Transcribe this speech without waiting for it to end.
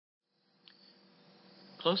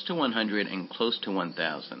Close to 100 and close to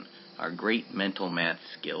 1,000 are great mental math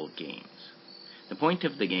skill games. The point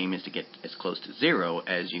of the game is to get as close to 0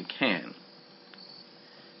 as you can.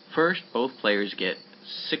 First, both players get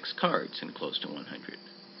 6 cards in close to 100.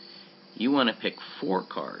 You want to pick 4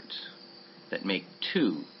 cards that make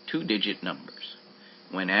two-digit numbers.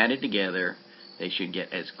 When added together, they should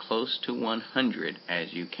get as close to 100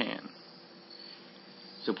 as you can.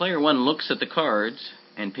 So player 1 looks at the cards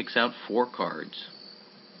and picks out 4 cards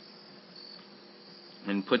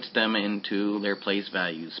and puts them into their place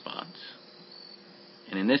value spots.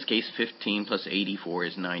 And in this case, 15 plus 84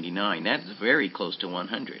 is 99. That's very close to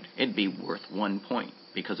 100. It'd be worth 1 point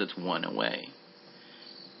because it's 1 away.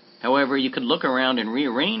 However, you could look around and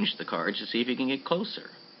rearrange the cards to see if you can get closer.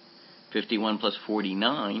 51 plus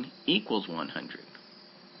 49 equals 100.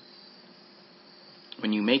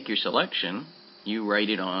 When you make your selection, you write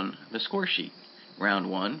it on the score sheet.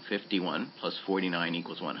 Round 1, 51 plus 49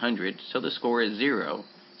 equals 100, so the score is 0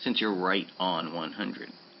 since you're right on 100.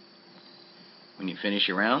 When you finish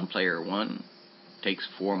your round, player 1 takes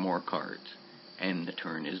 4 more cards, and the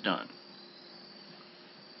turn is done.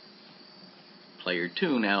 Player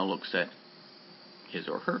 2 now looks at his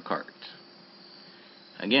or her cards.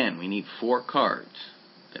 Again, we need 4 cards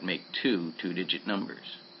that make two-digit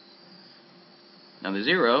numbers. Now the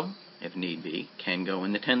 0, if need be, can go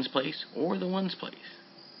in the tens place or the ones place.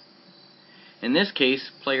 In this case,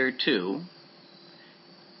 player 2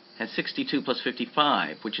 has 62 plus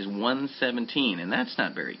 55, which is 117, and that's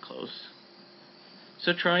not very close.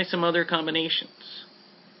 So try some other combinations.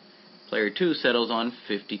 Player 2 settles on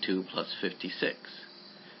 52 plus 56.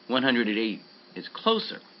 108 is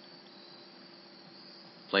closer.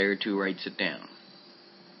 Player 2 writes it down.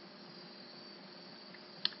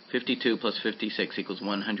 52 plus 56 equals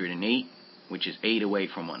 108, which is 8 away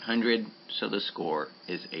from 100, so the score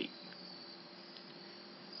is 8.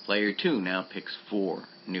 Player 2 now picks 4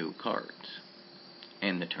 new cards,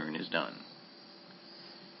 and the turn is done.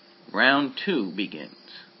 Round 2 begins.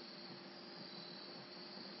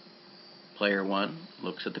 Player 1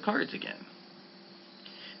 looks at the cards again.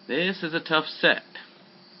 This is a tough set.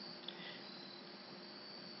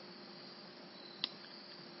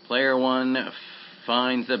 Player 1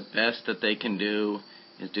 finds the best that they can do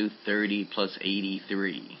is do 30 plus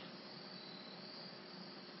 83.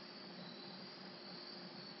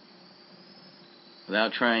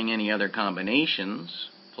 Without trying any other combinations,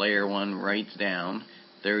 player 1 writes down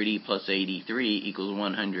 30 plus 83 equals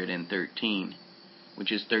 113,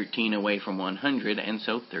 which is 13 away from 100, and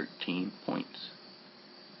so 13 points.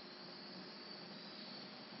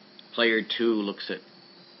 Player 2 looks at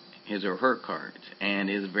his or her cards and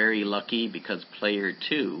is very lucky because player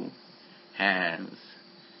 2 has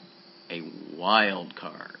a wild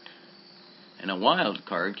card. And a wild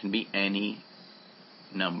card can be any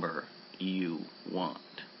number you want.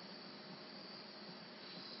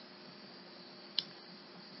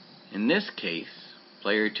 In this case,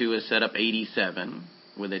 player 2 has set up 87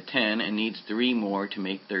 with a 10 and needs 3 more to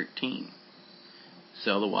make 13.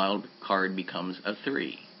 So the wild card becomes a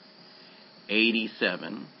 3.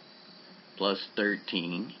 87 plus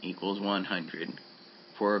 13 equals 100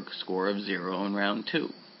 for a score of 0 in round 2.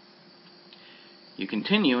 You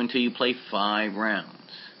continue until you play 5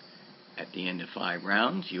 rounds. At the end of 5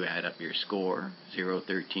 rounds, you add up your score, 0,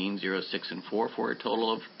 13, 0, 6, and 4, for a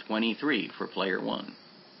total of 23 for player 1.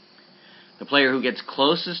 The player who gets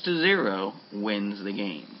closest to 0 wins the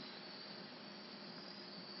game.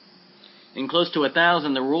 In close to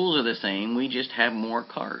 1,000, the rules are the same, we just have more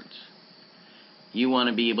cards. You want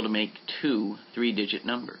to be able to make 2 3-digit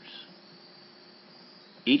numbers.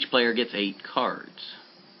 Each player gets 8 cards.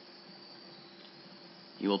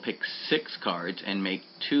 You will pick 6 cards and make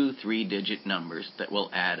 2 3-digit numbers that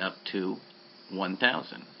will add up to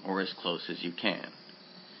 1,000, or as close as you can.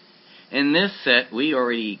 In this set, we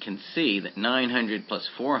already can see that 900 plus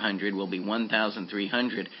 400 will be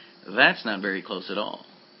 1,300. That's not very close at all.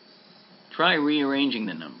 Try rearranging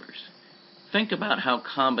the numbers. Think about how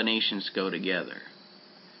combinations go together.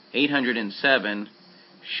 807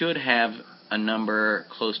 should have a number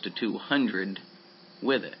close to 200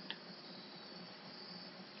 with it.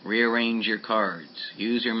 Rearrange your cards.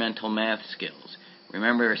 Use your mental math skills.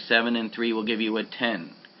 Remember, a 7 and 3 will give you a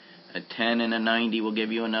 10. A 10 and a 90 will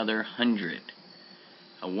give you another 100.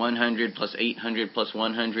 A 100 plus 800 plus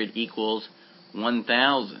 100 equals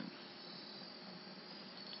 1,000.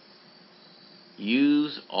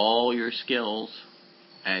 Use all your skills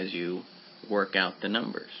as you work out the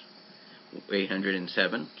numbers.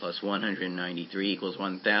 807 plus 193 equals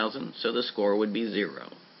 1,000, so the score would be 0.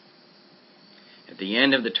 At the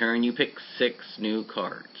end of the turn, you pick 6 new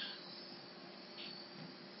cards.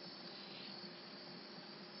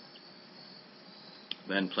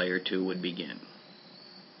 then player 2 would begin.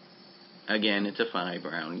 Again, it's a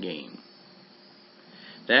 5-round game.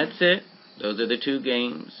 That's it. Those are the 2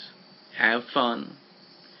 games. Have fun.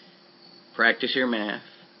 Practice your math.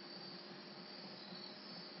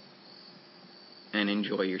 And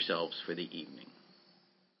enjoy yourselves for the evening.